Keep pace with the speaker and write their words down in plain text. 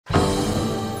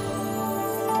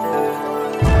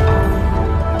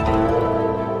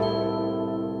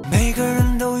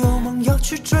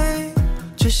去追，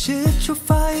这些出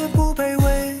发也不卑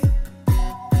微。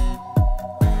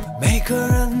每个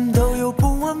人都有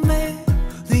不完美，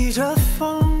逆着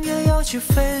风也要去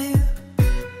飞。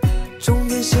终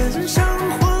点线上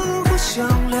欢呼响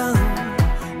亮，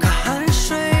看汗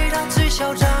水它最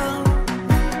嚣张，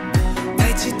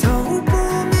抬起头不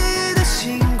灭的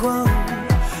星光，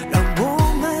让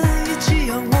我们一起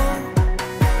仰望。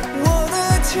我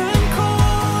的天空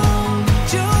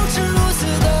就是如此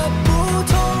的不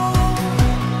同，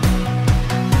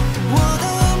我的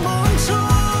梦中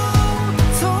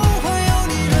总会有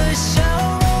你的笑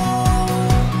容。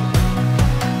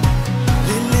烈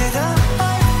烈的爱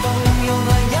放有暖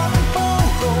阳包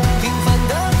容，平凡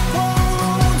的光荣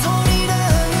做你的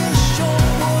英雄。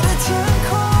我的天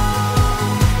空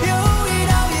有一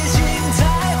道夜景彩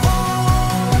虹，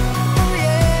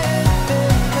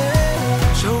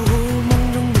守护梦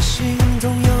中的心，总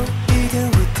有一天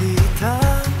会抵达，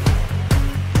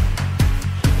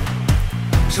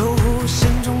守护心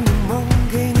中的梦，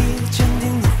给你坚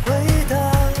定的回答。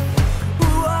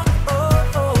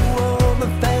我们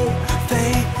飞飞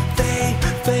飞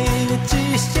飞越极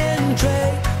限，追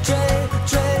追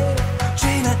追追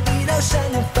那一道闪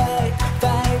电，fight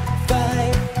fight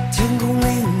fight，天空另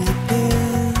一边，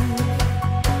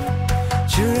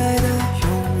挚爱的永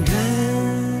远。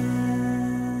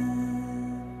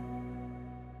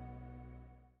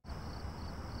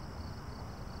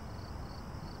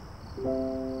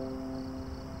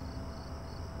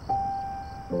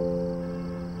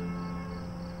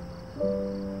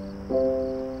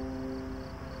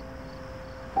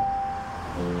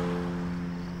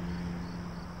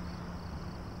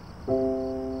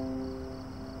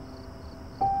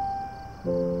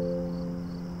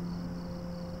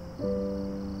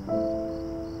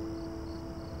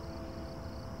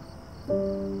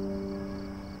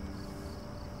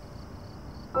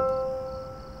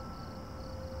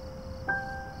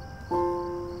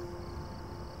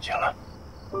醒了，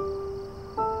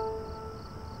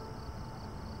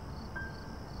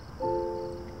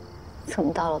怎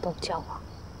么到了都不叫我？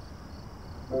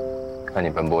看你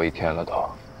奔波一天了都。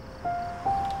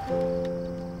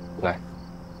来，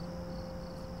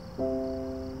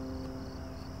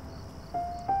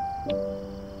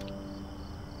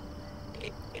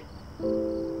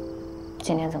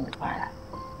今天怎么突然来？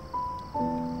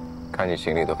看你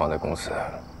行李都放在公司，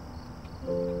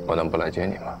我能不来接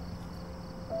你吗？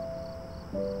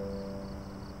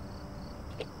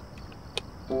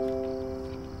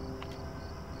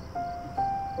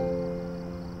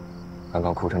刚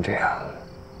刚哭成这样，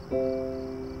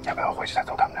要不要回去再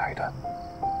揍他们俩一顿？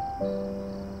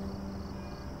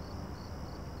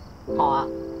好啊。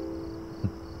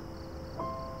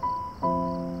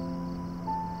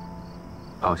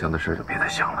翱翔的事就别再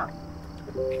想了，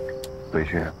回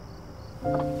去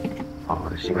好好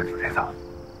的洗个冷水澡，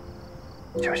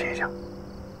休息一下。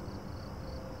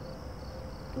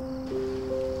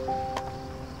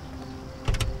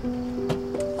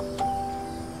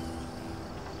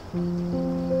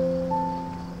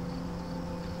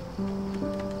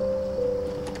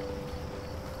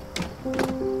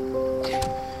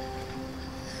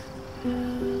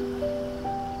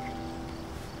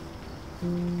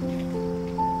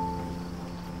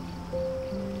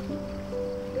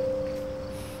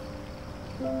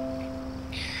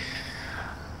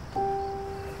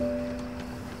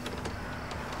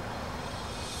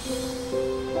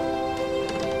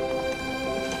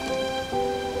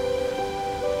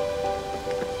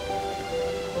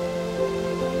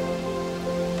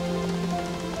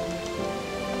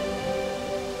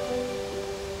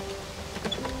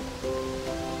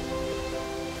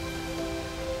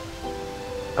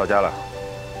到家了，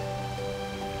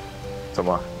怎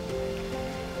么？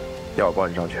要我抱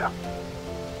你上去啊？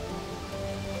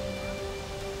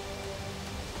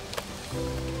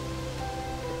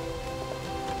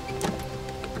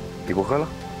你不喝了？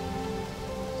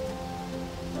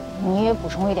你也补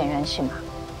充一点元气嘛。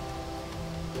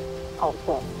好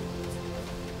喝。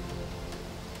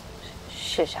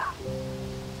试试啊。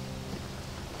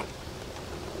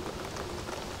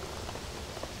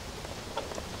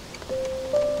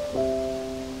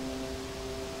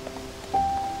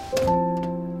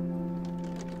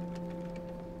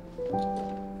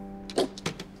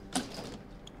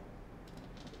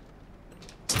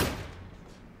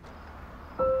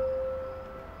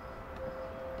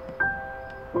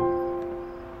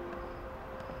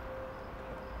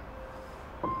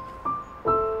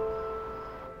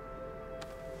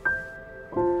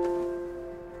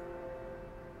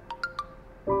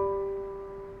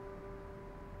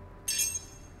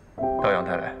到阳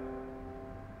台来。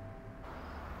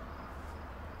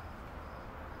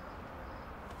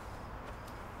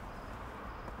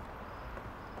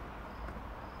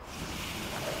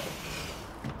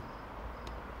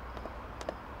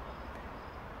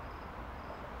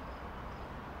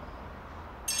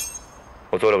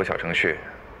做了个小程序，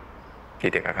你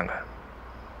点开看看。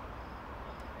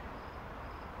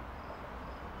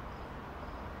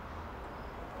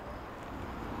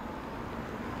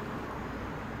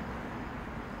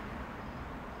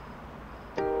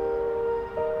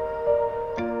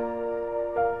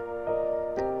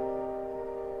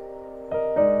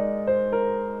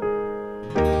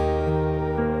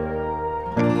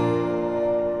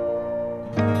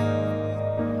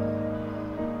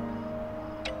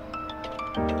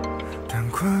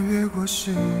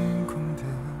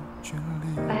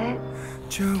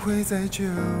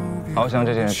翱翔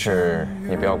这件事，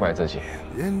你不要怪自己，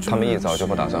他们一早就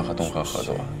不打算和东河合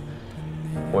作，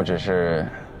我只是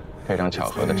非常巧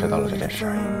合的知道了这件事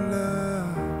而已。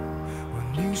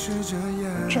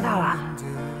知道了，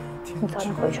你早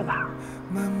点回去吧。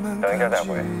等一下再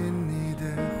回，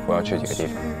我要去几个地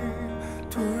方。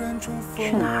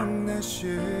去哪儿？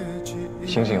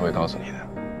星星会告诉你的。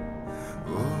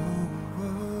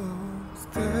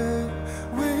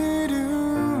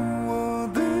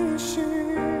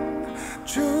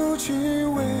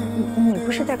你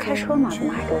不是在开车吗？怎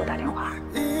么还给我打电话？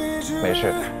没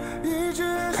事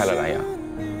的，开了蓝牙。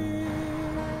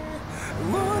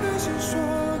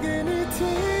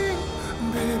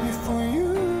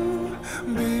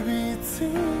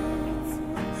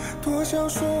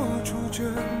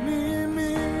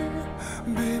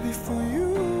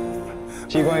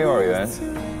机关幼儿园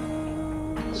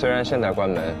虽然现在关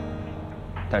门，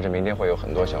但是明天会有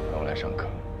很多小朋友来上课。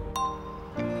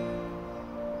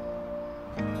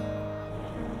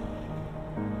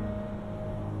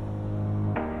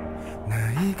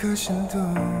一颗心都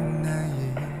难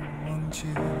以忘记，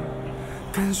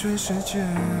跟随时间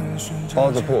寻找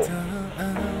包子铺，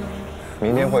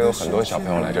明天会有很多小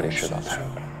朋友来这里吃早餐。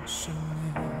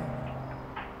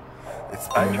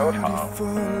篮球场，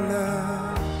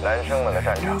男生们的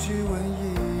战场。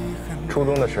初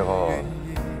中的时候，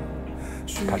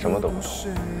他什么都不懂，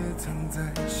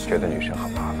觉得女生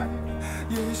很麻烦。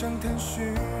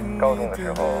高中的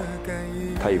时候，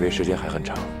他以为时间还很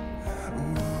长，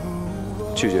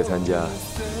拒绝参加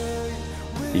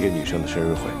一个女生的生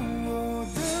日会。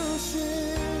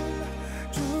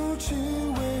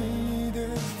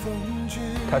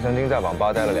他曾经在网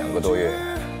吧待了2个多月，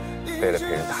为了陪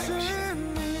人打游戏。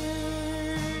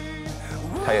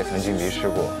他也曾经迷失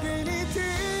过，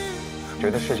觉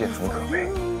得世界很可悲。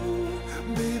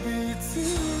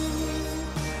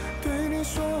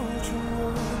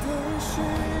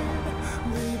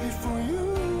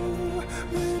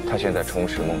他现在重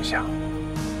拾梦想。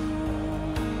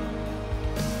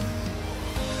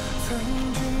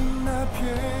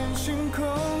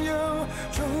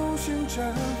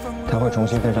他会重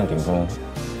新登上顶峰，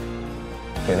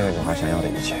给那个女孩想要的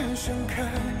一切。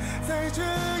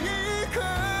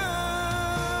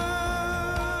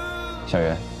小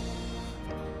袁，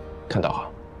看导航。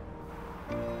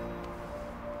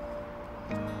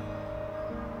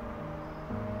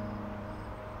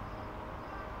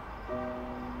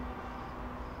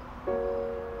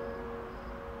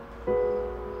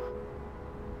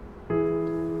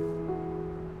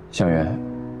小袁，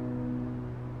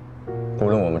无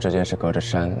论我们之间是隔着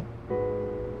山，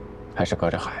还是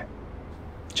隔着海，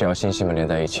只要星星们连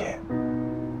在一起，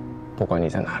不管你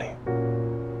在哪里，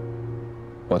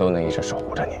我都能一直守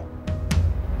护着你。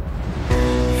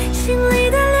心里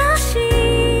的流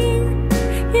星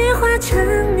羽化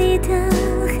成你的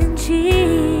痕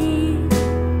迹，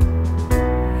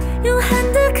永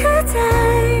恒的刻在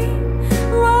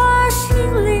我心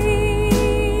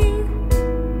里，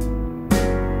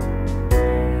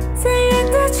再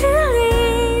远的距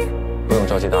离不用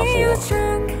着急答复我，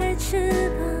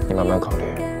你慢慢考虑，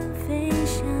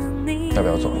要不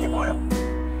要做我女朋友？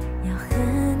要和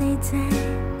你在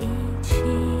一起。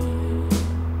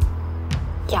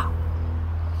要。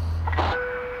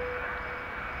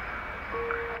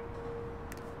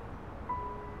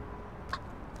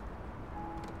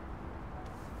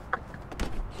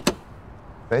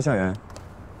喂，小袁，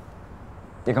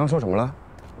你刚说什么了？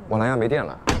我蓝牙没电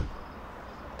了。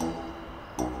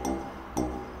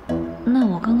那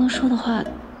我刚刚说的话，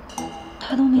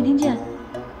他都没听见。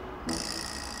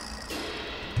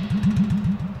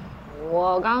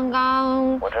我刚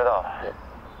刚……我知道，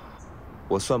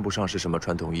我算不上是什么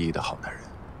传统意义的好男人，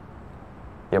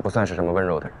也不算是什么温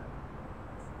柔的人。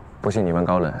不信你问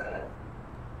高冷，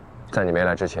在你没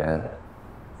来之前，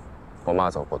我骂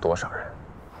走过多少人？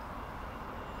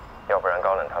要不然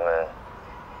高冷他们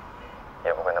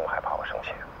也不会那么害怕我生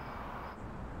气。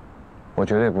我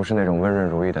绝对不是那种温润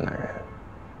如玉的男人，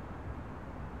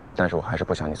但是我还是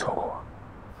不想你错过我。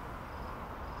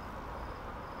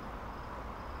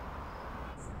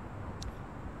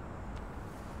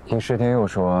听石天佑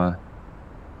说，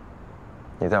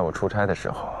你在我出差的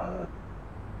时候，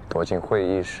躲进会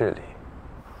议室里，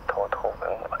偷偷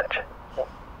闻我的衬衣。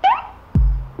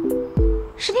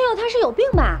石天佑他是有病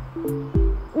吧？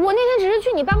我那天只是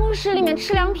去你办公室里面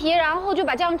吃凉皮，然后就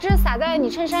把酱汁洒在你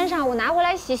衬衫上，我拿回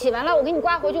来洗，洗完了我给你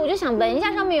挂回去，我就想闻一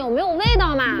下上面有没有味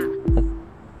道嘛。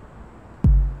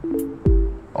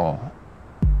哦，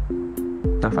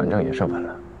那反正也是闻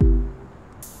了。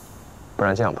不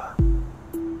然这样吧，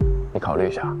你考虑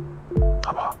一下，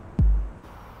好不好？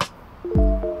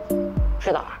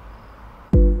知道了。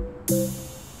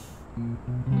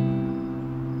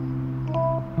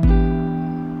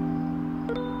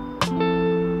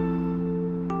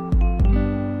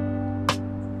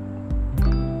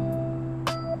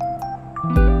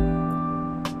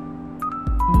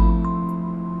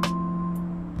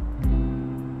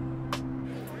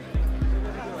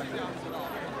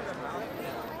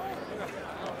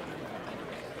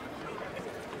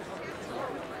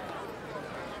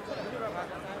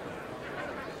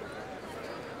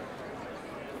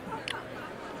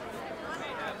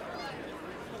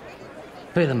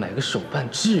为了买个手办，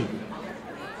至于吗？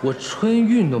我春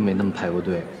运都没那么排过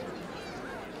队。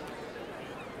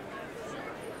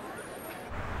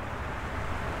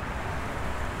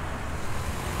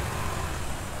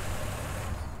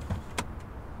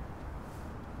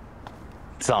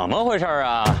怎么回事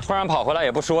啊？突然跑回来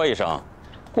也不说一声，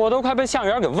我都快被向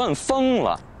远给问疯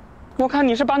了。我看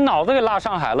你是把脑子给拉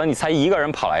上海了，你才一个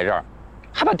人跑来这儿，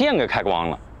还把店给开光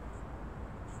了。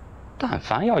但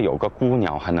凡要有个姑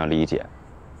娘，我还能理解。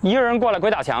一个人过来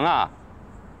鬼打墙啊？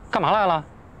干嘛来了？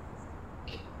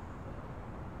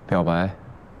表白，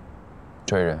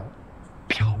追人。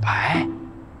表白？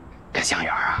跟向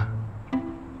远啊？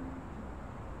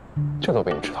这都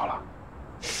被你知道了？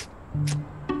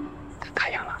答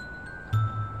应了？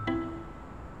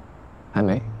还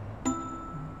没。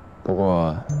不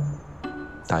过，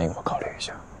答应我考虑一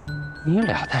下。你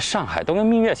俩在上海都跟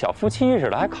蜜月小夫妻似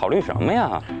的，还考虑什么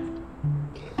呀？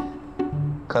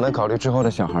可能考虑之后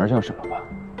的小孩叫什么吧。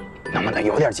能不能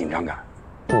有点紧张感？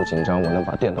不紧张，我能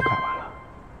把店都开完了。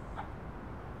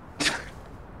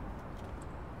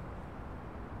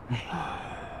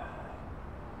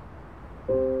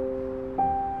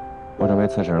我准备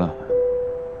辞职了，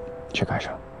去开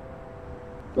省。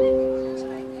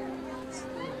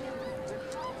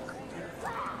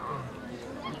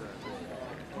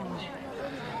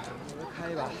开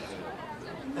一把。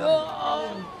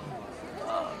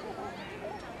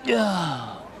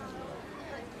呀！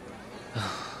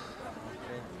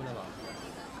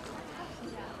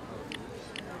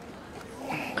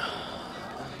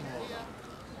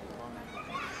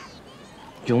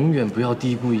永远不要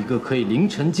低估一个可以凌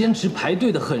晨坚持排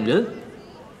队的狠人。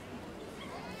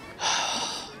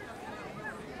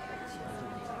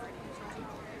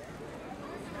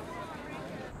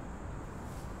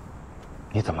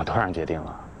你怎么突然决定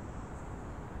了？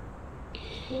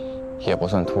也不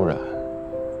算突然。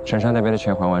陈山那边的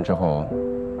钱还完之后，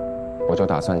我就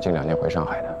打算近2年回上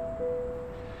海的。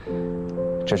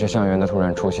只是向源的突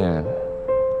然出现，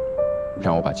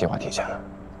让我把计划提前了。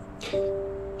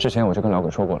之前我就跟老鬼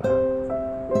说过了，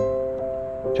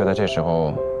就在这时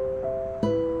候，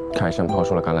凯盛抛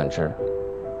出了橄榄枝，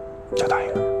就答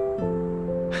应了。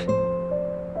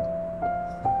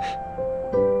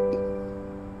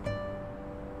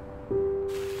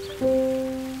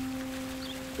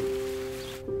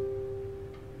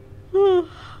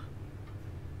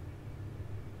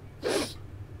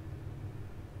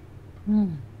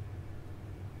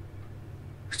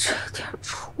这点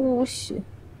出息，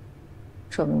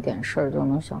这么点事儿就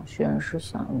能想宣誓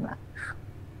想一晚上。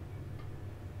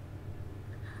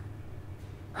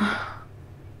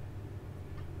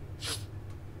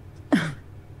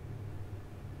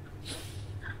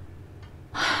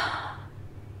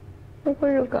不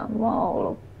会是感冒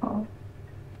了吧？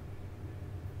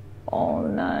好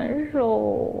难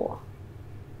受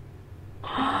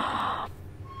啊！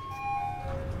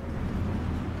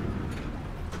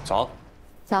早。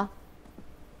早。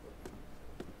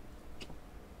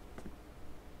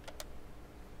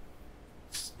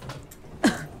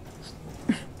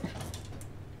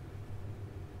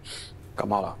感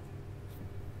冒了？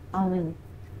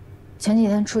前几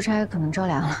天出差可能着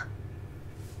凉了。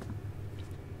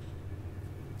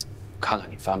看看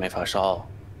你发没发烧，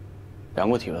量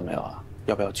过体温没有啊？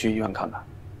要不要去医院看看？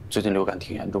最近流感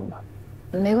挺严重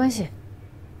的。没关系，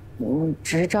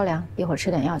只是着凉，一会儿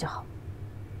吃点药就好。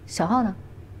小浩呢？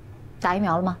打疫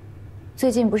苗了吗？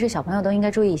最近不是小朋友都应该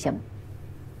注意一些吗？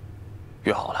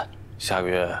约好了，下个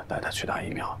月带他去打疫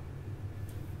苗。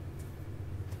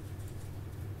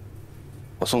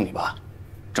我送你吧，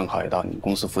正好也到你们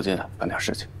公司附近办点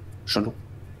事情，顺路。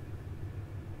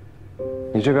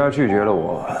你这边拒绝了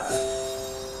我，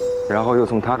然后又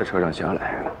从他的车上下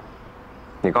来，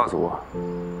你告诉我，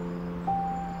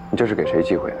你这是给谁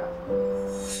机会呢？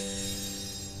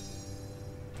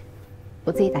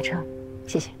我自己打车，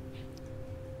谢谢。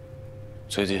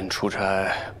最近出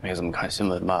差没怎么看新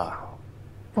闻吧？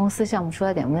公司项目出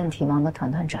了点问题，忙得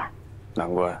团团转。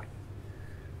难怪。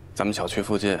咱们小区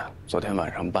附近昨天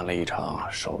晚上办了一场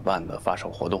手办的发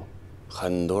售活动，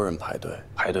很多人排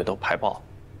队都排爆，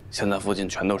现在附近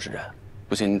全都是人。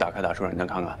不信你打开打车软件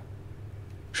看看，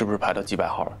是不是排到几百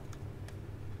号了？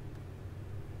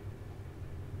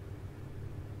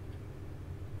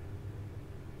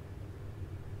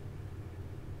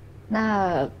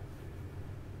那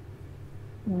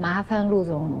麻烦陆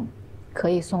总可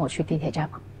以送我去地铁站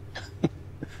吗？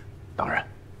当然。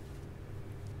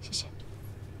谢谢。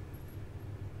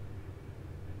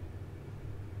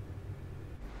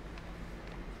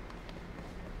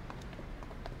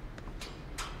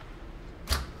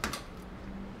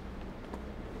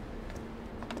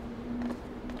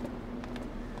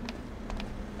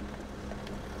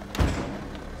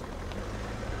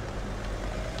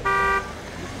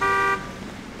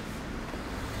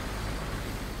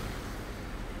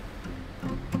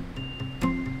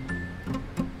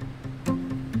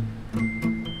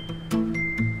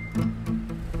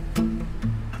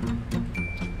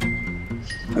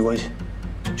没关系，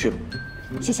去吧。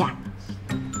谢谢啊。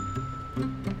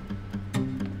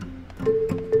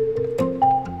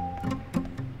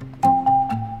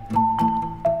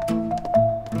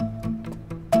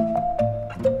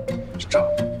找。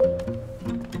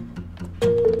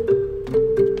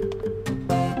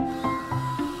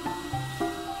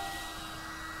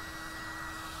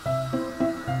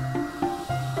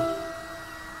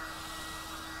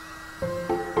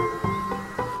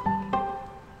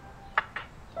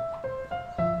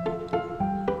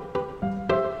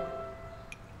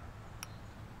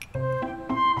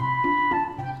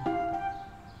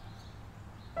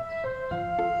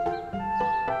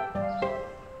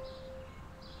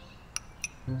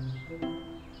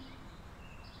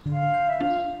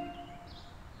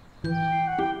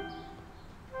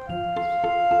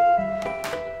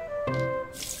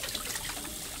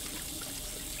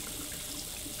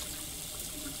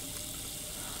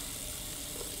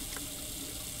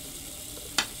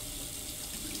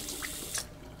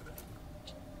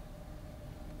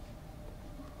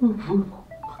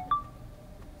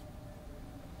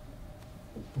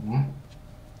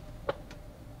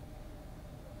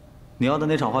你要的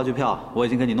那场话剧票我已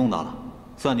经给你弄到了，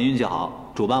算你运气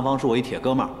好，主办方是我一铁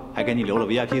哥们儿，还给你留了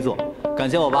VIP 座，感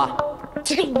谢我吧。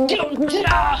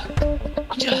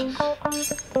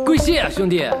贵谢啊，兄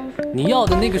弟！你要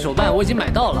的那个手办我已经买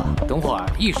到了，等会儿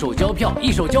一手交票，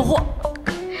一手交货。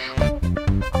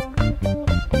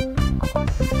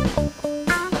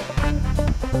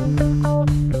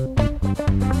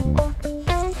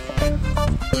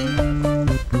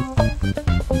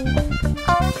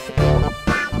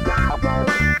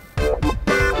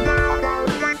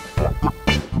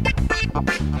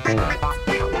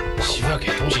媳妇儿给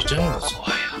东西真不错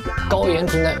呀，高颜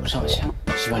值耐有上限。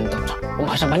媳妇儿，你等着，我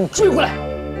马上把你追回来。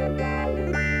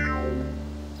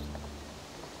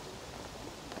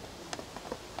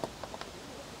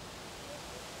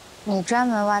你专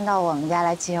门弯到我们家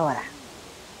来接我来？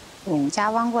你们家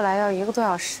弯过来要1个多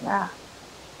小时啊！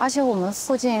而且我们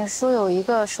附近说有一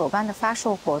个手办的发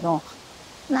售活动，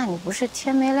那你不是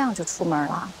天没亮就出门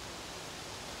了？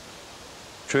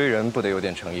追人不得有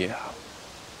点诚意啊！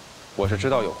我是知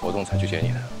道有活动才去接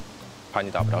你的，怕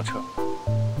你打不着车。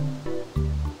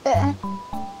哎，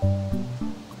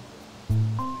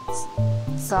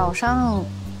早上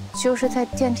就是在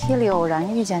电梯里偶然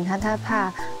遇见他，他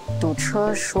怕堵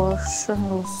车，说顺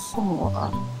路送我。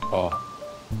哦，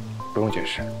不用解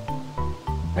释，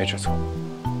没吃错。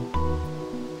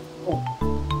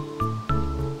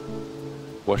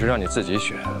我是让你自己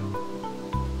选，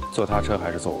坐他车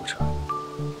还是坐我车。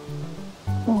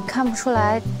你看不出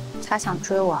来他想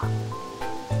追我？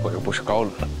我又不是高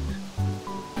冷，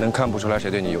能看不出来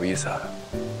谁对你有意思啊？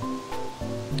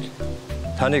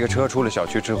他那个车出了小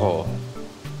区之后，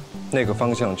那个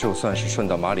方向就算是顺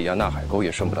到马里亚纳海沟，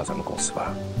也顺不到咱们公司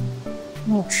吧？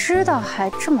你知道还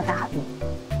这么大度？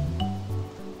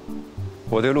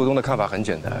我对陆东的看法很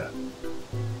简单，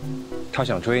他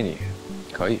想追你，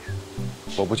可以，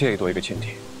我不介意多一个亲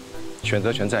弟，选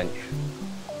择权在你。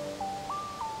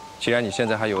既然你现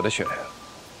在还有的选，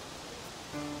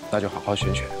那就好好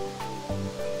选选。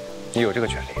你有这个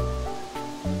权利，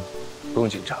不用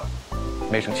紧张，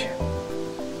没生气。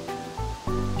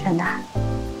真的？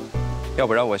要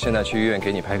不然我现在去医院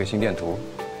给你拍个心电图，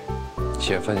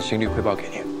写份心率汇报给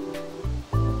你。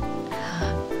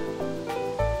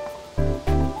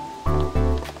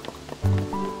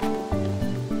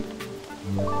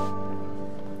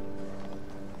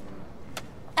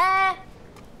哎，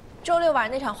周六晚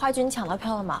上那场话剧你抢到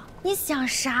票了吗？你想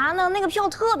啥呢？那个票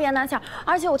特别难抢，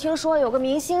而且我听说有个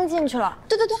明星进去了。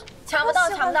对，抢不到，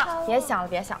抢不到！别想了，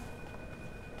别想。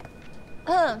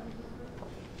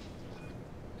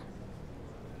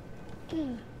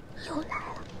又来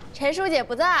了。陈书姐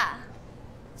不在，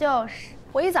就是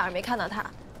我一早上没看到她。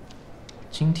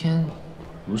今天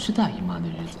不是大姨妈的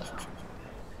日子。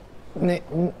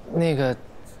那个，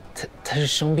她是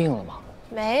生病了吗？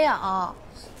没有，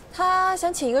她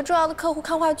想请一个重要的客户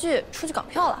看话剧，出去搞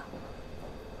票了。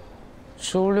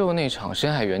周六那场《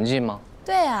深海圆记》吗？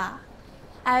对呀，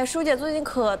哎，书姐最近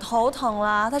可头疼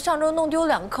了，她上周弄丢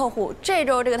2个客户，这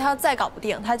周这个她要再搞不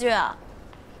定，她就要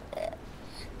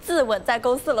自刎在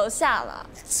公司楼下了。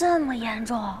这么严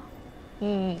重？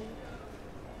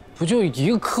不就一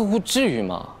个客户，至于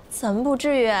吗？怎么不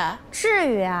至于？至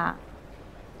于啊？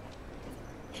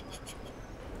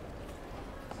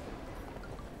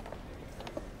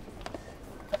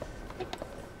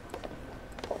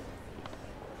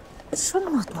这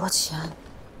么多钱？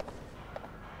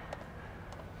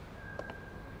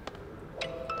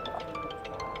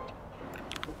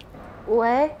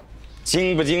喂，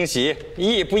惊不惊喜，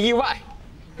意不意外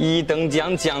？1等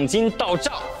奖奖金到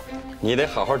账，你得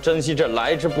好好珍惜这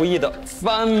来之不易的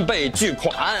翻倍巨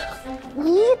款。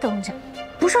1等奖，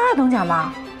不是2等奖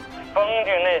吗？风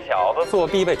俊那小子作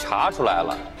弊被查出来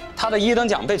了，他的1等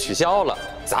奖被取消了，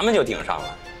咱们就顶上了。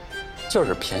就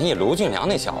是便宜卢俊良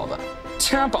那小子，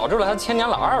竟然保住了他千年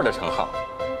老二的称号。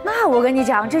那我跟你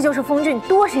讲，这就是风俊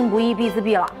多行不义必自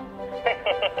毙了。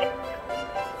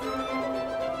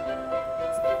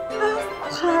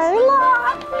来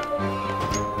了！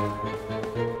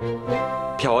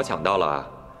票我抢到了啊！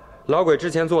老鬼之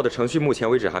前做的程序，目前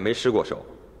为止还没失过手。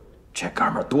这哥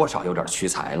们儿多少有点屈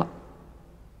才了。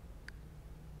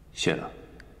谢了。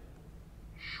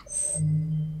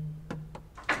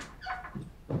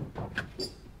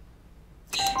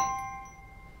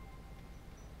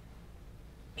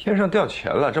天上掉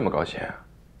钱了，这么高兴？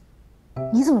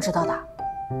你怎么知道的？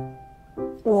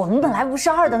我们本来不是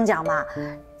2等奖吗？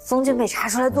风俊被查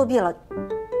出来作弊了，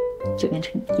就变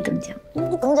成1等奖。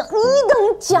1等奖，1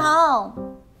等奖。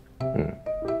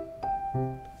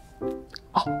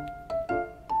哎，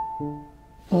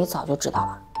你早就知道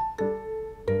了？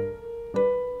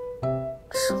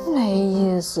真没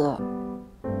意思。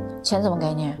钱怎么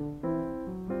给你？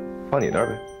放你那儿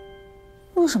呗。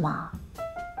为什么？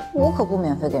我可不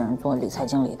免费给人做理财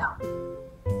经理的。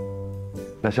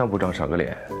那向部长赏个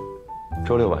脸，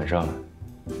周六晚上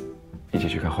一起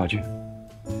去看话剧。《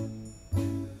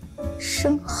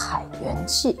深海圆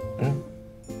记》。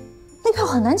那票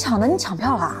很难抢的，你抢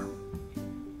票啦？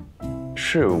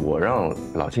是我让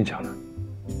老静抢的，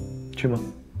去吗？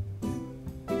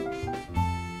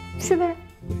去呗。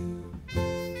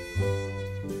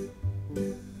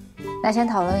那先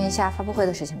讨论一下发布会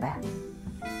的事情呗。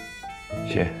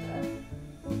行，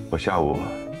我下午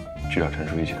去找陈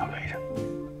叔一起讨论一下。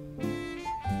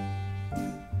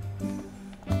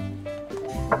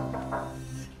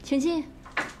请进。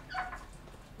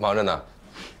忙着呢。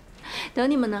等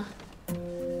你们呢。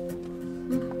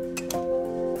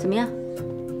怎么样？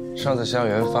上次香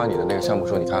园发你的那个项目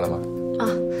书你看了吗？啊，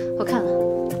我看了。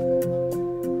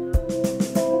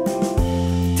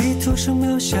地图上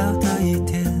渺小的一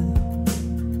点，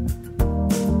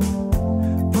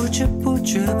不知不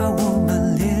觉把我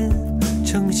们连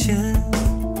成线。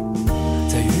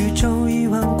在宇宙1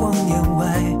万光年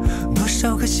外，多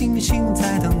少颗星星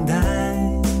在等待。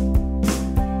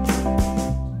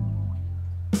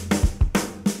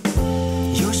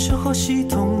有时候系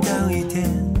统掉一点，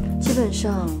基本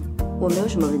上我没有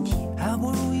什么问题，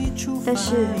但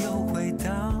是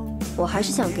我还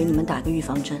是想给你们打个预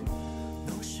防针。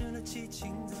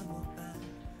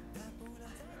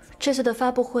这次的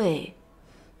发布会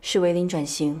是为零转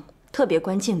型特别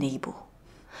关键的一步，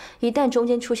一旦中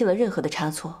间出现了任何的差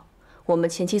错，我们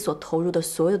前期所投入的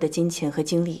所有的金钱和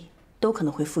精力都可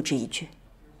能会付之一炬，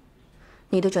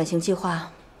你的转型计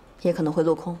划也可能会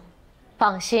落空。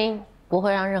放心，不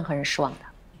会让任何人失望的。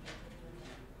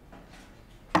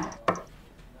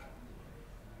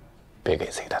别给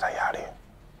自己太大压力。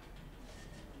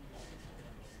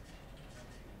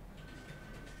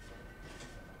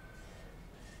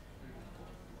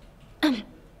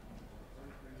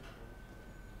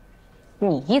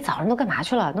你一早上都干嘛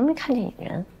去了？都没看见你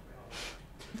人。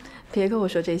别跟我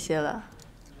说这些了。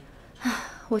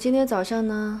我今天早上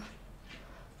呢，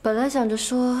本来想着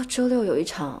说周六有一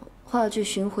场话剧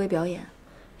巡回表演，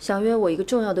想约我一个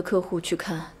重要的客户去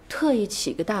看，特意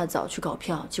起个大早去搞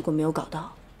票，结果没有搞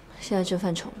到，现在正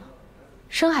犯愁呢。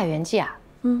深海圆寂啊？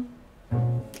嗯，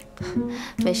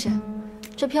没事，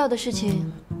这票的事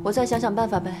情我再想想办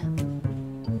法呗。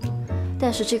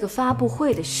但是这个发布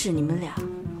会的事，你们俩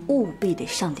务必得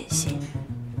上点心。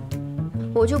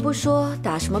我就不说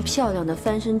打什么漂亮的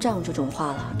翻身仗这种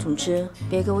话了，总之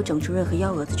别给我整出任何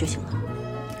幺蛾子就行了。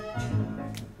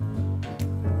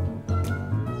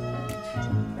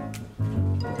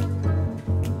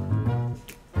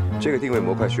这个定位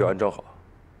模块需要安装好，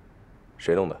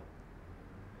谁弄的？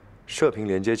射频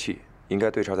连接器应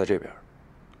该对插在这边。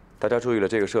大家注意了，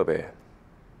这个设备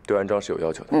对安装是有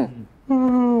要求的。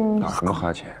打什么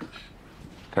哈欠？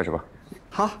开始吧。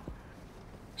好。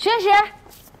徐院士，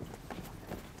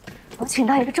我请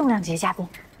到一个重量级嘉宾，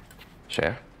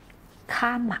谁？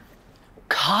卡玛。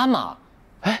卡玛？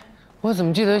哎，我怎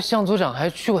么记得向组长还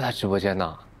去过他直播间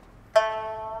呢？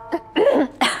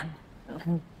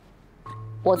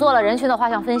我做了人群的画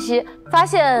像分析，发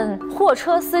现货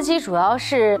车司机主要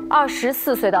是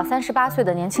24岁到38岁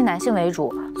的年轻男性为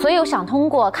主，所以我想通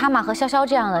过卡玛和潇潇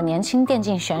这样的年轻电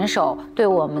竞选手，对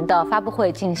我们的发布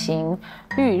会进行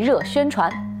预热宣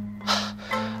传。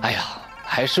哎呀，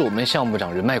还是我们项目部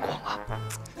长人脉广啊。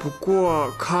不过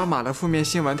卡玛的负面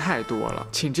新闻太多了，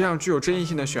请这样具有争议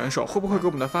性的选手，会不会给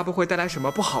我们的发布会带来什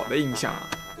么不好的影响啊？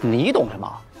你懂什么？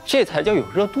这才叫有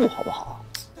热度，好不好？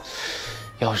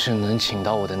要是能请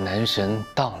到我的男神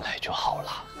当来就好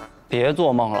了。别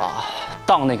做梦了，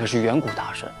当那可是远古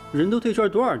大神，人都退圈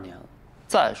多少年了。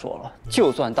再说了，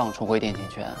就算当重回电竞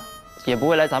圈，也不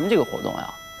会来咱们这个活动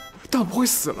呀。当不会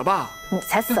死了吧？你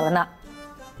才死了呢！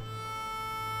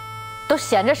都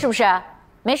闲着是不是？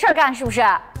没事干是不是？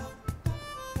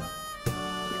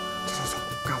走，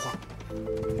干活。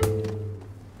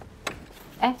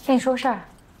哎，跟你说个事儿。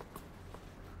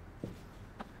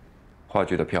话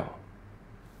剧的票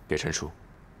给陈叔。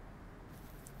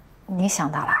你想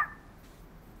到了？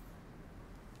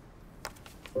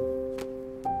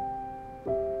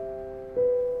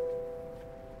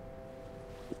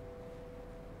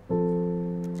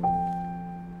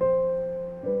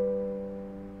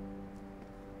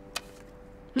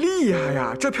厉害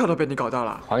呀，这票都被你搞到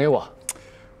了。还给我。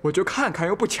我就看看，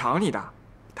又不抢你的。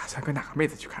打算跟哪个妹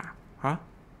子去看啊？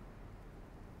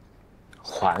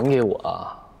还给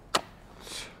我。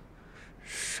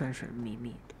神神秘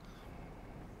秘的。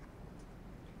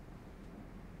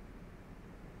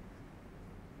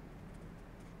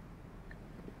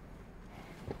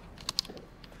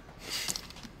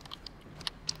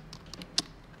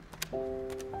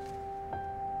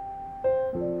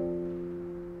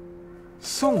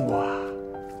送我啊？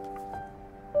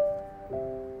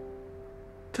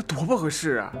这多不合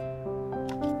适啊！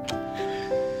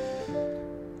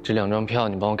这2张票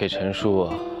你帮我给陈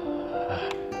叔，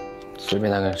随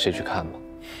便他跟谁去看吧，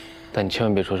但你千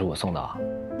万别说是我送的啊！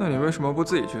那你为什么不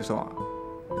自己去送啊？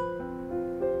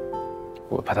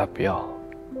我怕他不要。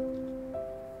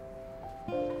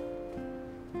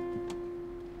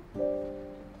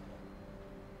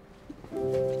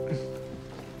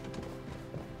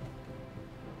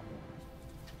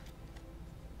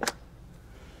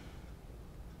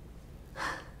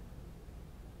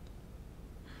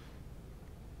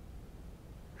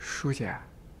舒姐，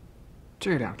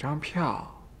这2张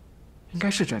票应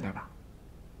该是真的吧？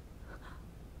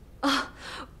啊，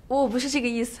我不是这个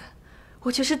意思，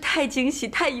我就是太惊喜、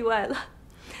太意外了。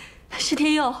石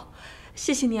天佑，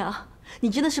谢谢你啊，你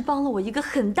真的是帮了我一个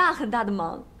很大很大的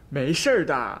忙。没事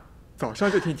的，早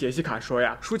上就听杰西卡说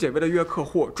呀，舒姐为了约客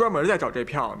户，专门在找这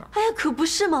票呢。哎呀，可不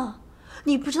是嘛！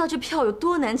你不知道这票有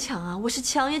多难抢啊，我是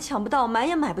抢也抢不到，买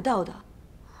也买不到的。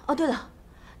哦，对了，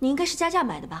你应该是加价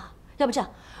买的吧？要不这样，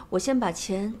我先把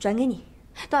钱转给你，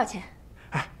多少钱？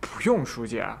哎，不用，舒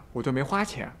姐，我都没花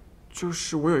钱，就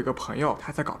是我有一个朋友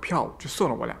他在搞票务，就送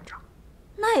了我2张。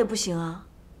那也不行啊，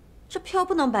这票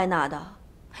不能白拿的。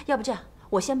要不这样，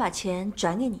我先把钱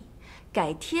转给你，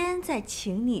改天再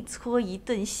请你搓一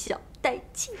顿小带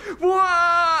劲。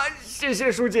哇，谢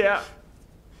谢舒姐。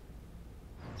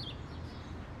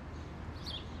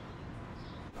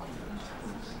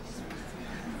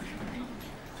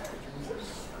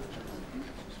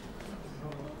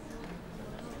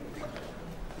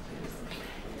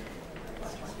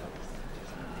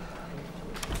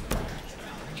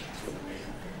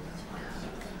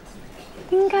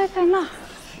应该在那儿。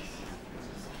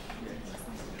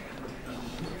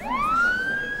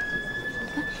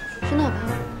是那吧？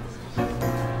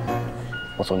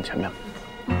我走你前面。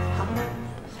好。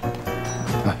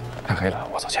哎，太黑了，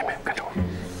我走前面，跟着我。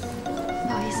不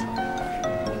好意思。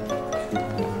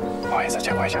思，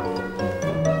结果一下。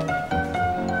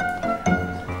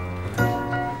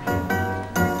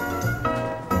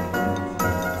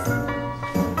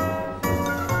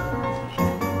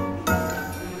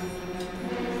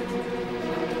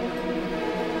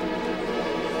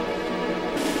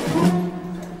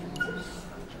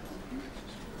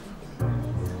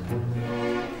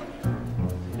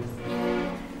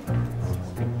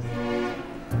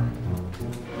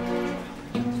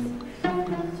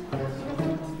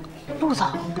陆总，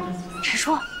陈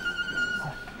叔，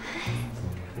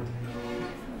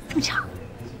这么巧，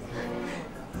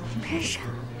你们认识啊？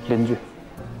邻居。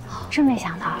真没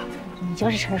想到，你就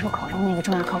是陈叔口中那个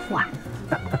重要客户啊！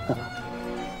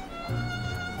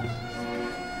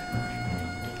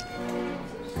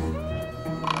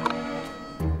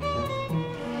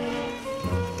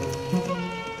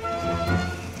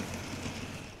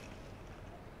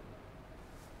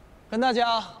跟大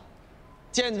家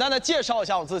简单的介绍一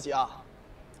下我自己啊，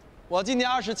我今年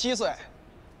27岁，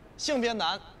性别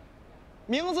男，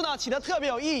名字呢起得特别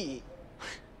有意义。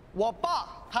我爸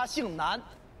他姓南，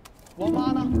我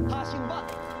妈呢她姓万，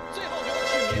最后给我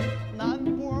取名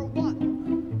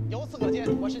Number1。由此可见，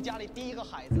我是家里第一个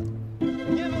孩子。因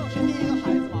为我是第一个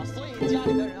孩子嘛，所以家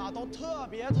里的人啊都特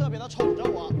别的宠着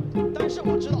我。但是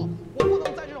我知道，我不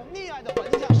能在这种溺爱的环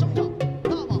境下生长。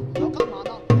那么我要干嘛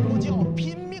呢？我就要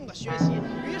拼命的学习。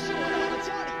于是我在我的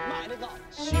家里买了个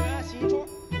学习桌，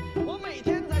我每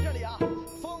天在这里啊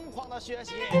疯狂的学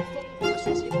习，疯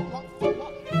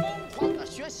狂的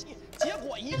学习。结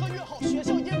果1个月后，学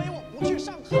校因为我不去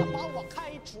上课，把我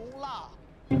开除了。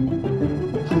哎，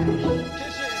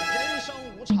真是人生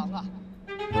无常啊！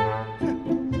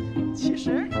其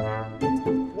实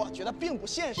我觉得并不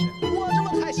现实。我这么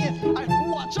开心，哎，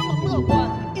我这么乐观，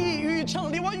抑郁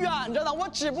症离我远着呢。我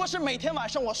只不过是每天晚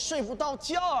上我睡不到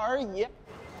觉而已。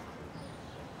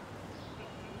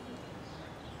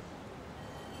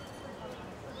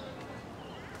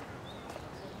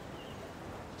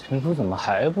陈叔怎么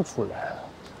还不出来啊？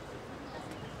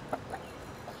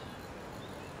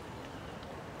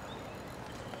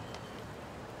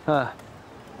哎，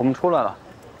我们出来了，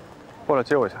过来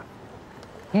接我一下。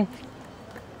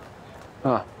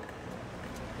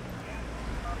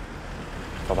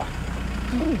走吧。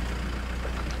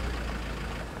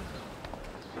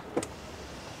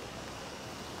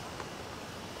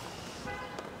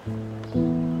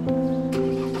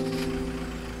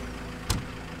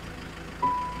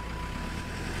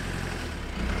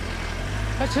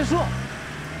哎，陈叔，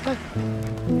哎。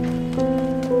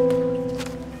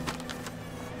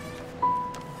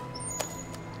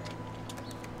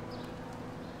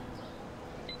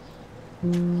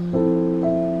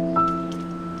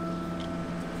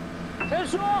陈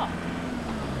叔，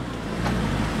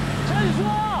陈叔，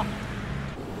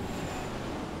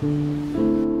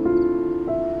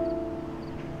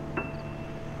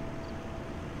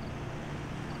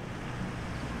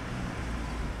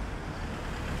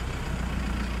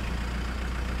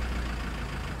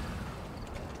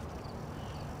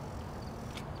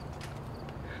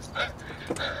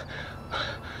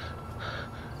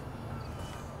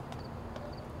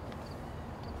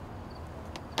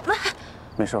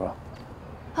没事吧？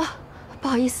啊，不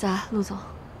好意思啊，陆总。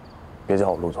别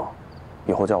叫我陆总，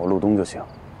以后叫我陆东就行，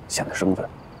显得生分。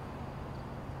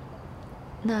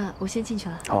那我先进去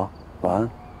了。好，晚安。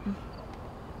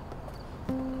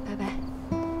拜拜。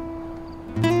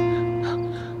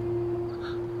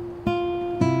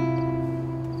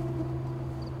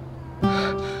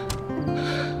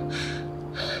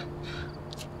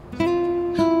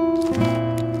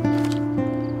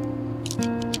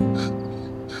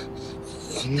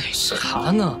奶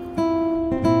茶呢？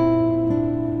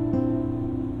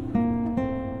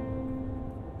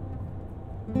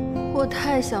我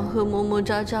太想喝么么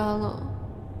喳喳了。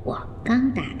我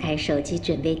刚打开手机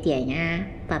准备点呀，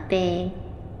宝贝。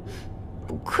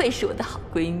不愧是我的好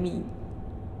闺蜜。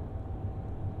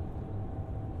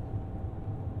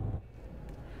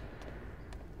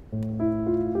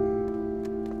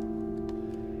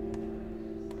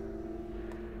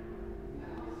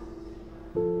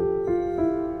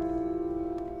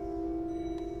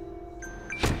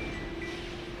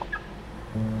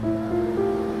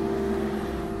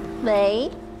喂，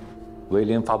威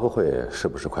林发布会是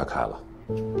不是快开了？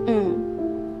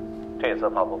这次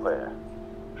发布会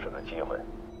是个机会，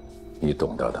你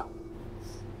懂得的。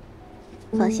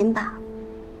放心吧，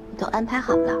我都安排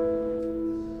好了。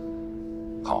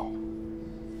好。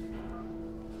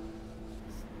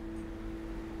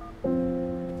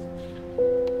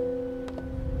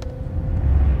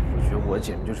我觉得我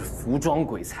简直就是服装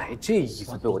鬼才，这衣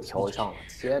服被我挑上了，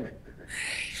天哪！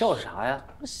笑啥呀？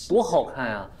多好看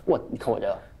呀！你看我这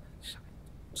个，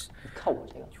你看我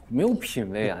这个，没有品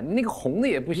位啊！你那个红的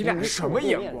也不行。你俩什么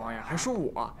眼光呀？还说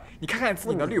我？你看看自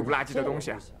己那绿不拉几的东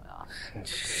西。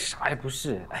啥也不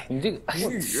是。哎，你这个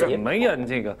什么呀？你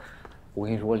这个，我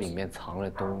跟你说，我里面藏着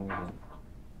东西。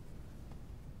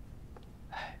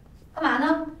干嘛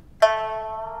呢？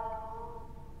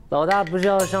老大不是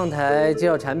要上台介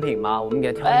绍产品吗？我们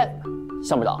给他挑。哎，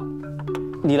项目长，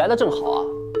你来的正好啊！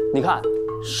你看，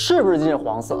是不是这件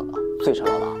黄色的最适合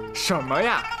老大？什么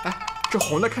呀？哎，这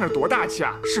红的看着多大气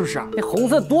啊，是不是啊？那红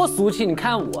色多俗气！你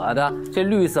看我的这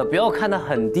绿色，不要看它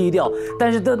很低调，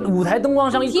但是在舞台灯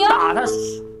光上一打它。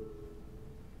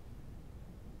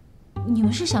你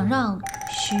们是想让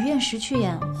许愿石去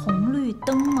演红绿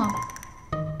灯吗？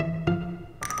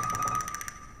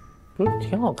不是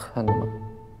挺好看的吗？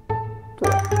对。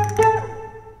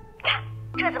看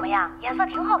这怎么样？颜色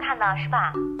挺好看的，是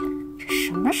吧？这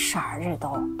什么色儿？这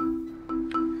都。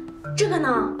这个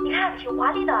呢？你看挺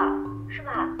华丽的，是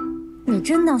吧？你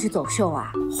真当去走秀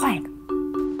啊？换一个。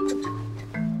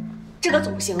这个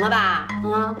总行了吧？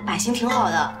版型挺好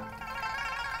的。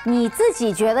你自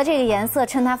己觉得这个颜色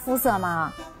衬他肤色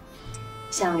吗？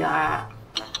向媛儿，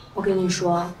我跟你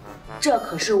说，这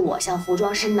可是我向服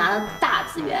装师拿了大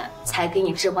资源才给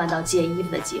你置换到借衣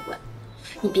服的机会，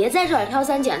你别在这儿挑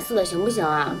三拣四的，行不行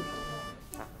啊？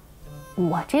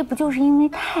我这不就是因为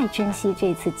太珍惜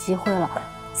这次机会了，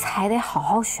才得好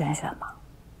好选选吗？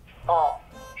哦，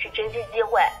是珍惜机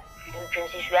会，还是珍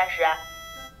惜许愿石？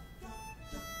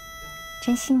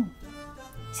珍惜你，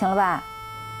行了吧？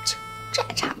这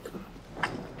还差不多。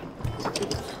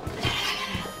来，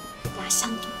拿香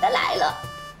饼的来了，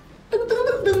噔噔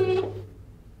噔噔。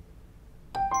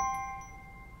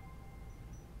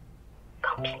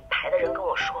刚品牌的人跟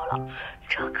我说了，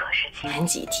这可是前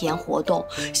几天活动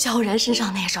萧然身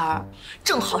上那身儿，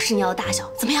正好是你要的大小，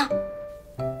怎么样？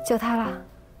就它了。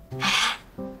哎，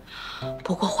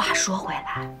不过话说回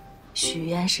来，许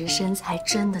愿石身材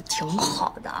真的挺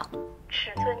好的，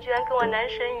尺寸居然跟我男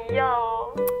神一样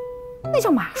哦。那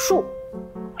叫马术。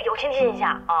友情提醒一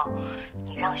下啊，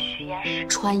你让许愿石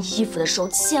穿衣服的时候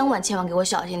千万给我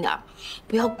小心点，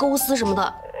不要勾丝什么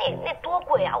的。那多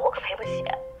贵啊，我可赔不起。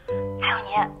还有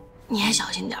你也小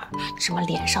心点，什么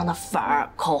脸上的粉儿、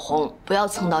口红不要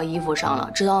蹭到衣服上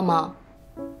了，知道吗？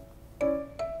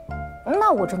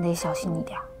那我真得小心一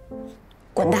点。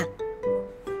滚蛋！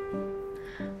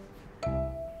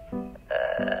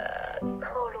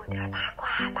透露点八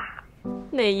卦吧。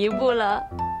哪一部了？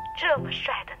这么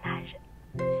帅的男人，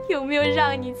有没有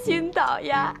让你倾倒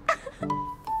呀？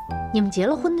你们结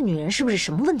了婚的女人是不是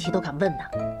什么问题都敢问呢？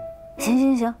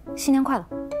行，新年快乐，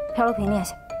漂流瓶练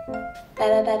下。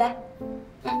拜。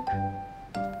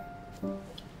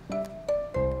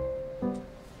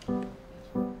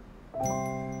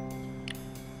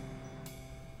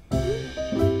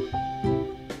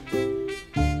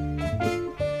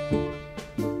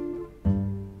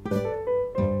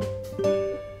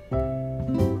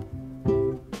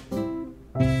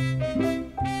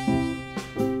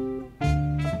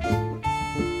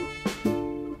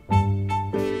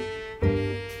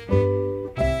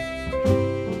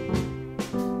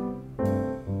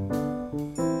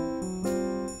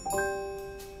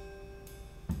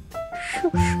是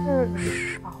不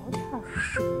是少点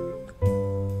水？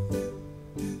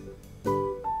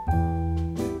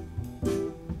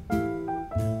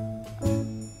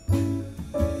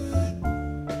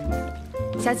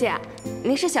小姐，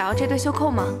您是想要这对袖扣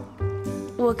吗？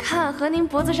我看和您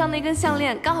脖子上那根项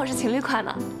链刚好是情侣款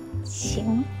呢。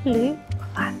情侣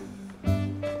款。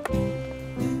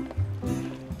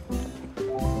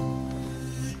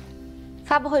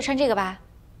发布会穿这个吧。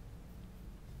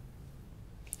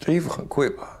这衣服很贵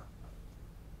吧？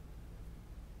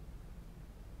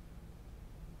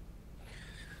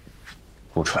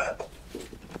不穿。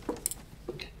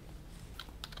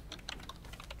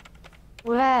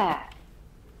喂，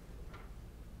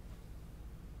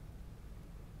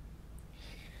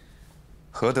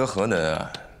何德何能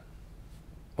啊！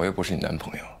我又不是你男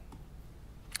朋友，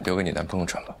留给你男朋友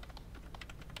穿吧。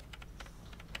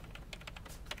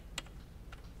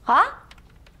好啊。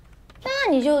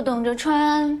那你就等着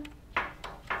穿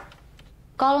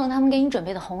高冷他们给你准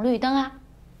备的红绿灯啊！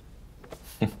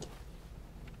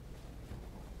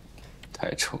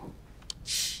太丑。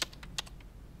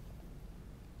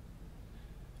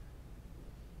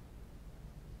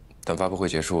等发布会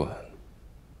结束，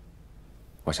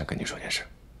我想跟你说件事。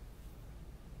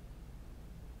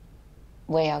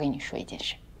我也要跟你说一件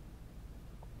事。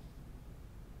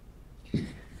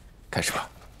开始吧。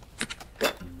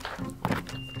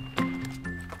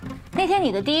那天天你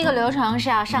的第一个流程是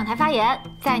要上台发言，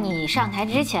在你上台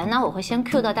之前呢，我会先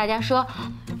cue 到大家说，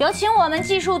有请我们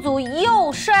技术组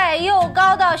又帅又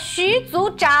高的徐组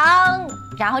长。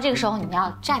然后这个时候你们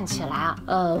要站起来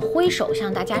啊，挥手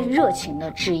向大家热情的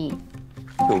致意。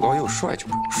又高又帅就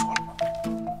不用说了吧？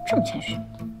这么谦虚？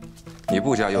你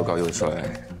不加又高又帅，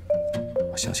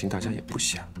我相信大家也不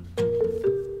想。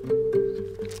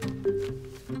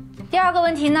第二个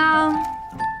问题呢，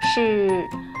是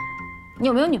你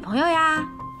有没有女朋友呀？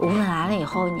我问完了以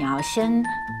后，你要先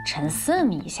沉思那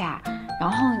么一下，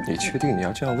然后你确定你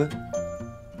要这样问？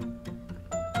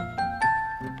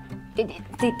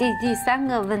第三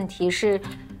个问题是，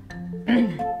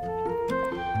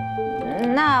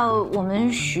那我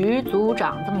们徐组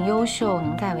长这么优秀，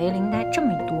能在维林待这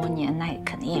么多年，那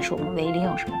肯定也是我们维林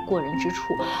有什么过人之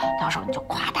处。到时候你就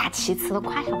夸大其词的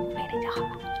夸上我们维林就好了。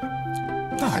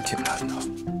那还挺难的，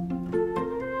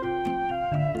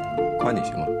夸你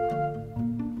行吗？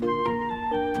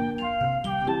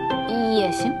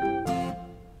也行。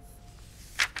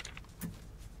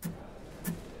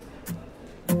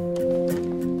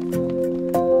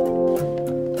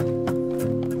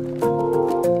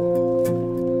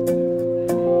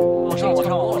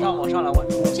我上来，我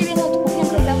这边的图片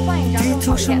可以再换一张更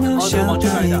好一点。好，对，往这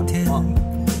边一点。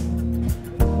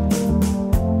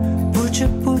不知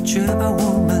不觉把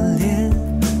我们连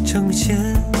成线，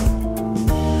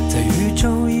在宇宙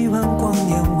1万光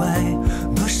年外，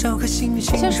多少颗星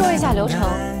星。先说一下流程，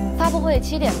发布会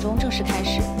7点钟正式开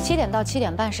始，7点到7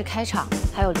点半是开场，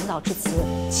还有领导致辞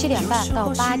；7点半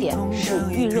到8点是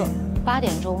预热，8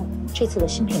点钟这次的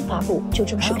新品发布就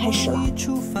正式开始了。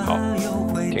好，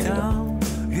听得懂，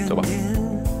走吧。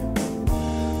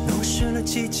弄湿了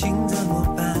激情怎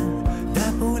么办？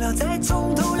大不了再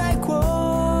从头来过。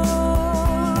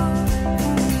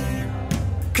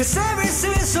Cause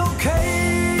everything's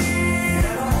okay.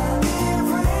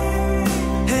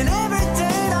 And every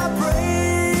day I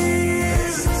pray.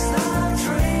 This is not a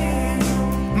dream.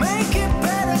 Make it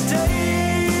better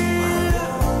day.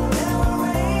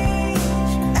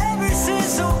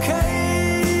 Everything's okay.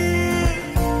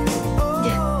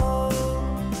 Oh.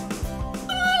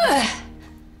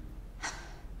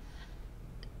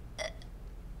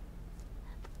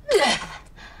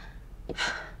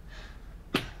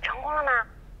 成功了吗？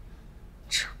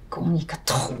攻你个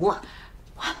头啊！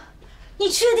你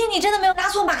确定你真的没有拉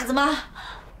错码子吗？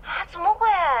啊，怎么会？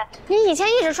你以前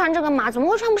一直穿这个码，怎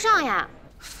么会穿不上呀？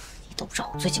你都不知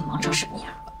道我最近忙成什么样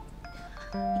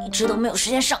了，一直都没有时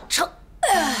间上秤，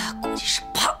估计是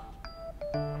胖。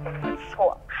不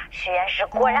错，实验室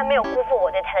果然没有辜负我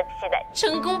对他的期待，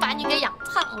成功把你给养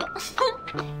胖了。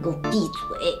给我闭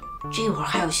嘴！这会儿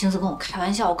还有心思跟我开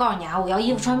玩笑？我告诉你啊，我要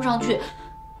衣服穿不上去，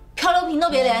漂流瓶都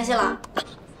别联系了。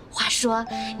话说，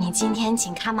你今天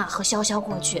请卡玛和潇潇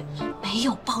过去，没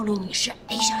有暴露你是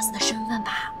A 小 S 的身份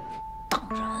吧？当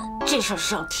然，这事儿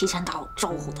是要提前打好招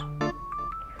呼的。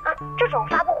这种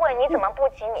发布会你怎么不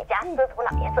请你家司徒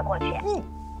老爷子过去？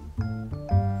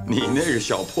你那个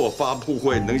小破发布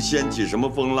会能掀起什么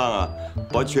风浪啊？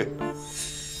我去。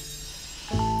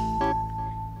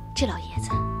这老爷子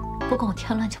不跟我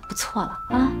添乱就不错了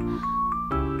啊！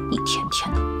一天天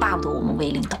的巴不得我们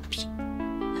维林倒闭。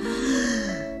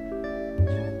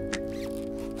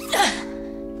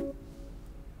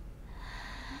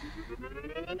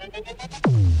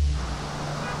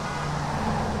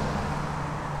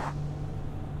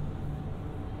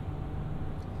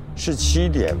是7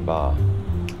点吧？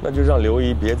那就让刘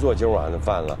姨别做今晚的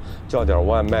饭了，叫点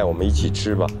外卖，我们一起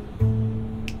吃吧。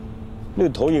那个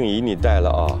投影仪你带了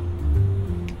啊？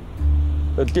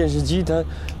电视机它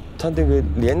那个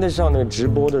连得上那个直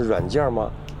播的软件吗？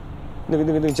那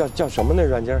个叫什么那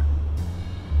软件？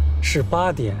是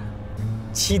8点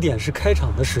，7点是开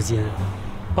场的时间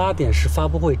，8点是发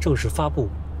布会正式发布。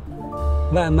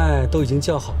外卖都已经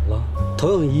叫好了，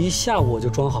投影仪下午我就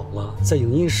装好了，在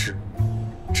影音室。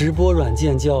直播软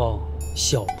件叫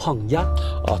小胖鸭。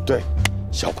啊，对，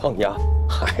小胖鸭。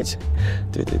嗨，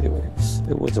对，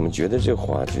我怎么觉得这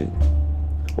话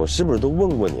我是不是都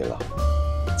问过你了？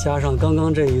加上刚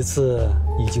刚这一次，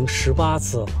已经18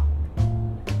次了。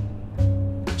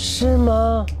是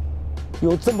吗？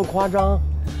有这么夸张？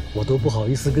我都不好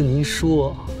意思跟您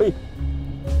说。嘿。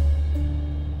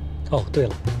哦，对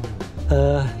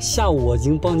了，下午我已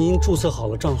经帮您注册好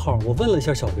了账号，我问了一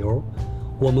下小刘，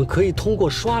我们可以通过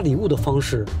刷礼物的方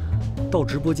式，到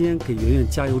直播间给圆圆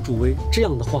加油助威，这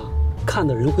样的话，看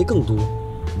的人会更多。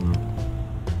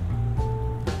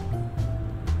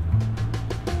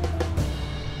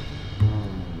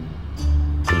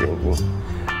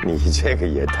你这个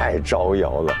也太招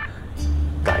摇了，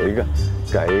改一个，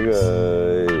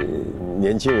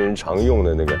年轻人常用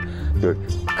的那个，就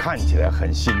看起来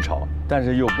很新潮，但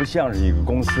是又不像是一个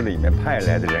公司里面派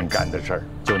来的人干的事儿，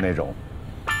就那种。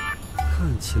看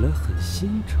起来很新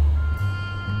潮。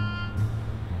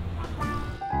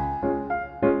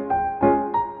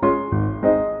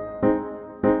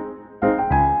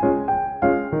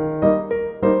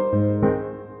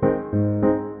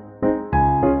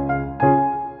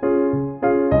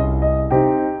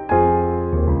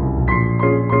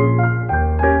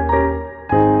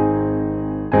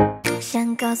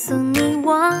告诉你，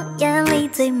我眼里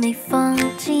最美风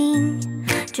景，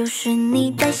就是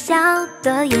你带笑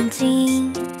的眼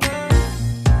睛。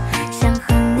想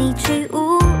和你去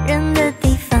无人的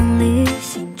地方旅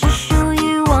行，只属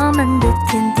于我们的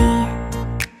天地。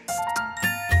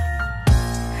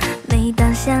每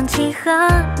当想起和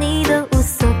你的无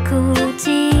所顾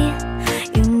忌，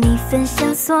与你分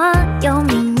享所有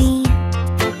秘密。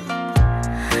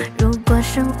如果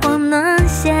生活能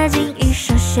写进一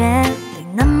首旋律，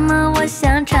那么我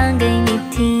想唱给你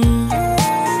听。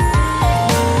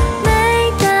每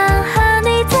当和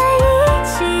你在一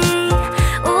起，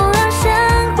无论生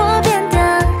活变得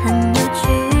很有趣，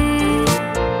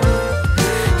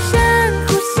深呼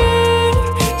吸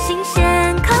新鲜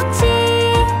空气，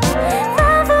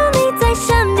仿佛你在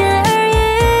身边耳语。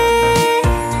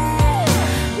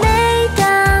每当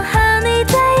和你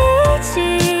在一起，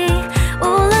无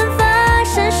论发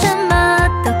生什么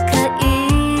都可以。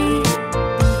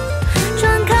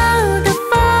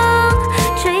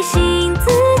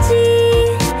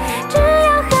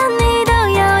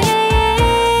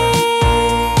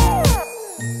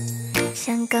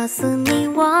告诉你，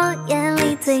我眼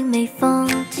里最美风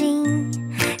景，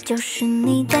就是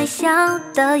你带笑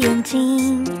的眼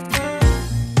睛。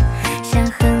想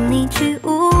和你去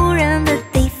无人的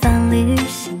地方旅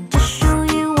行，只属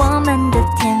于我们的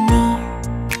甜蜜。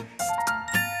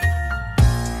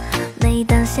每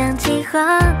当想起和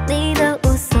你的无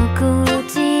所顾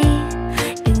忌，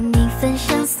与你分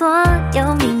享所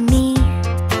有秘密。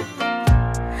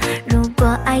如果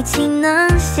爱情能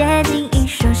写进一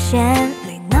首旋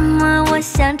律，那么我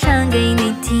想唱给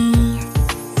你听。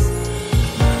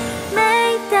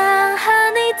每当和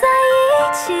你在一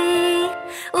起，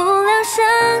无论生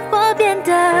活变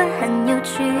得很有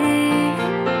趣，